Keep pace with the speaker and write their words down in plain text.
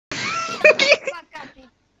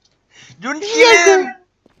Don't kill him!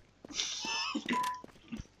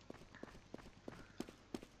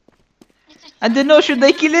 I don't know, should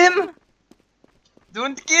I kill him?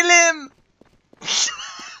 Don't kill him!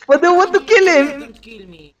 But I want to kill him! Don't kill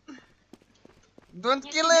me. Don't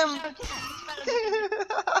kill him!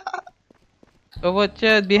 Oh, watch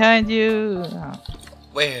out behind you!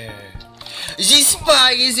 Where? Is he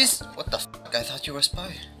spy? Is this? What the fuck? I thought you were a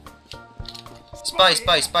spy. Spy,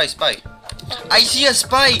 spy, spy, spy. I see a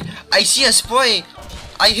spy! I see a spy!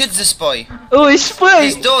 I hit the spy. Oh, he's spy!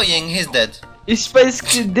 He's dying, he's dead. Is Spy's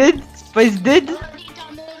dead? Spy's dead?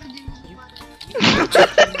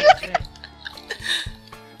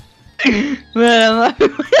 Man, I'm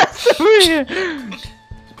over here.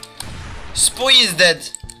 Spy is dead.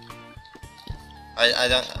 I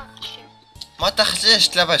don't... ما تخشيش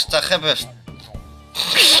تلبش تخبش.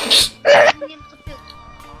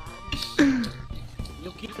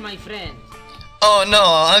 You killed my friend. Oh no,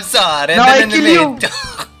 I'm sorry. No, I didn't kill mean you. to.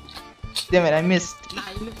 Damn it, I missed.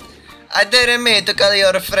 I didn't mean to call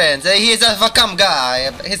your friends. He's a fucking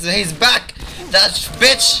guy. He's back. That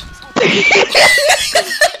bitch.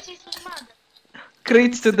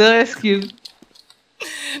 Crates to the rescue.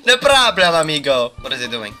 No problem, amigo. What is he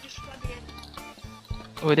doing?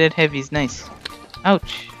 Oh, that heavy is nice.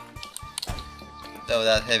 Ouch. Oh,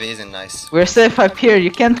 that heavy isn't nice. We're safe up here.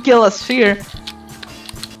 You can't kill us here.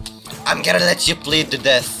 I'm gonna let you bleed to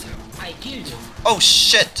death. I killed you. Oh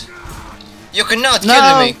shit. You cannot No.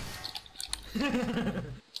 kill me.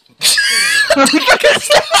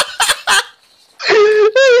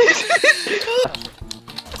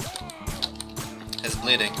 He's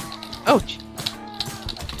bleeding. Ouch.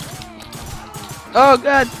 Oh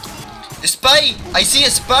god. A spy! I see a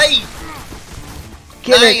spy!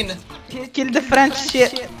 Kill Nine! it. Kill the French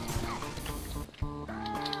shit.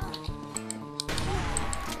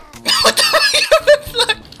 What the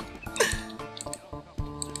fuck?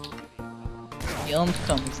 The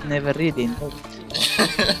outcome is never really known.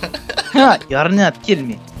 Ha! You're not kill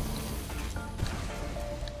me.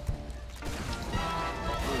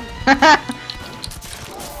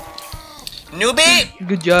 Newbie!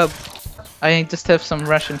 Good job. I just have some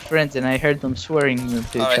Russian friends and I heard them swearing to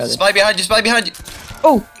each Alright, other. spy behind you, spy behind you!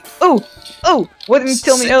 Oh! Oh! Oh! What didn't you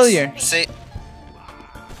tell me earlier? Say.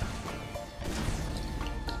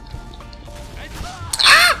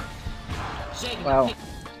 Wow.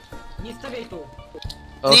 Nie stawiaj tu.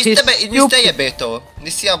 Oh, Nie he's nie staje bytu.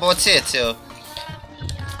 Nie staje bociecio.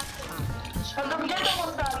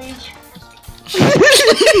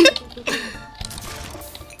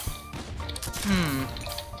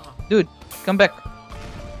 Dude, come back.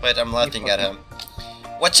 Wait, I'm laughing at him.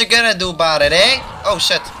 What you gonna do about it, eh? Oh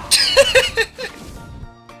shit.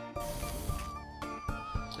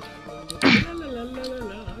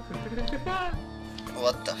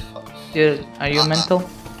 What the fuck? Dude, are you mental?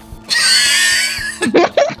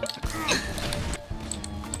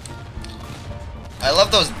 I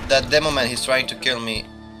love that demo man, he's trying to kill me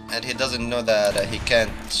and he doesn't know that he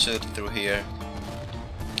can't shoot through here.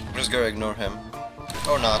 I'm just gonna ignore him.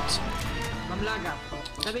 Or not. Mam laga.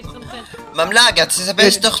 Dawaj stąd ten. Mam laga, ty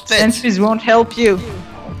zabierz to chpyt! Sentries won't help you.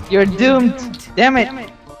 You're doomed. Damn it.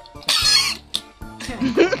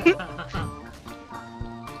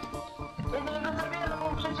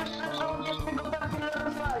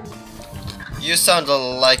 You sound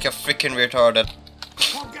like a freaking retarded.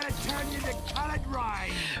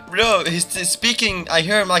 Bro, he's speaking, I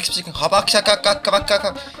hear him like speaking.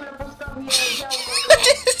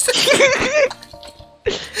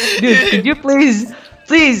 Dude, could you please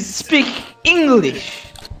speak English?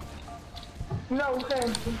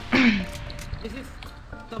 This is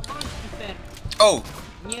to polski fair. Oh,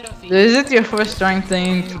 Nie rosyjski. Is it your first time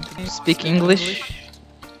trying to speak English?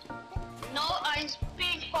 No, I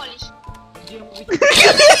speak Polish. Gdzie mówić?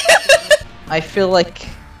 I feel like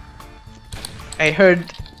I heard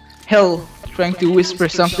hell trying to whisper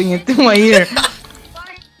something into my ear.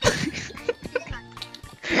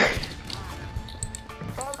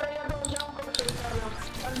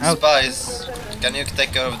 spies. Can you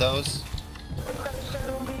take care of those?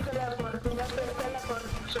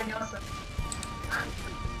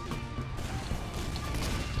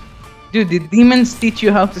 Dude, did demons teach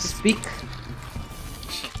you how to speak?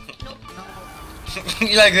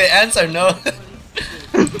 You like the answer, no?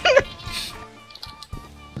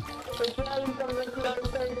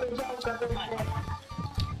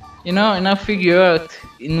 You know, and now figure out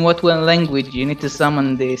in what one language you need to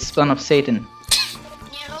summon the son of Satan.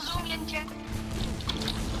 Nie rozumiem cię.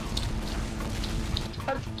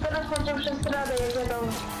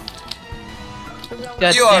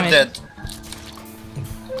 God You are damn it. dead.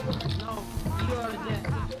 No.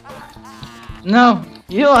 No,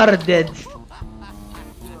 you are dead.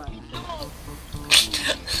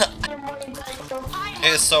 He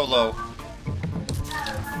is so low.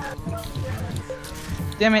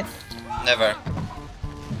 Damn it. Never.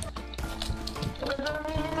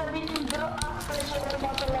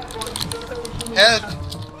 Help!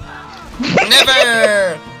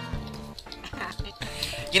 Never!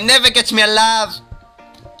 You never get me alive!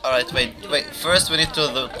 Alright, wait. First we need to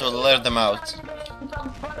lure them out.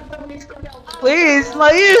 Please,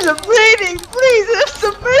 my ears are bleeding. Please, have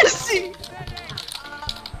some mercy.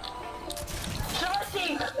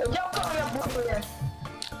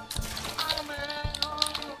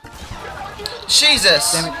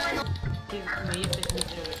 Jesus! Damn it. No jesteś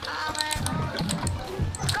niczym.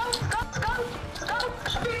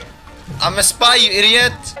 I'm a spy, you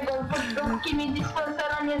idiot!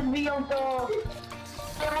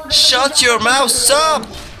 Shut your mouth, stop!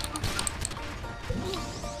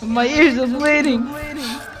 My ears are bleeding.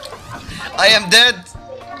 I am dead!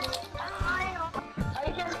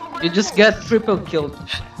 You just got triple killed.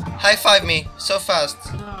 High five me, so fast.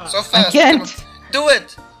 So I fast. can't. Come on. Do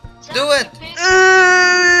it! Do it!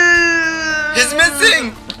 He's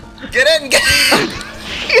missing! Get in, get in!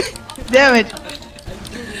 Damn it.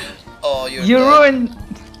 Oh, you're You dead. ruined.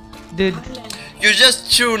 Dude. You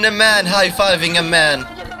just tuned a man high-fiving a man.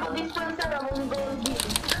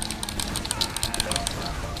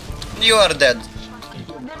 You are dead.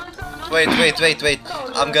 Wait.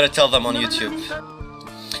 I'm gonna tell them on YouTube.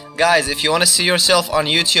 Guys, if you wanna see yourself on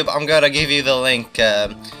YouTube, I'm gonna give you the link.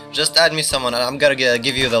 Just add me someone and I'm gonna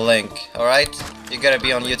give you the link. Alright? You gotta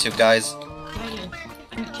be on YouTube, guys.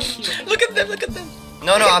 Look at them, look at them.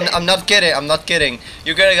 No, I'm not kidding. I'm not kidding.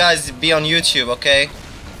 You gotta guys be on YouTube, okay?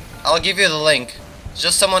 I'll give you the link.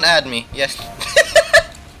 Just someone add me. Yes.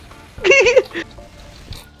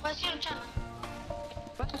 What's your channel?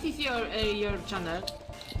 What is your channel?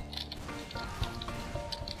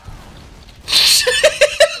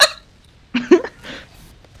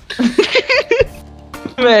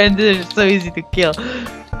 Man, they're so easy to kill.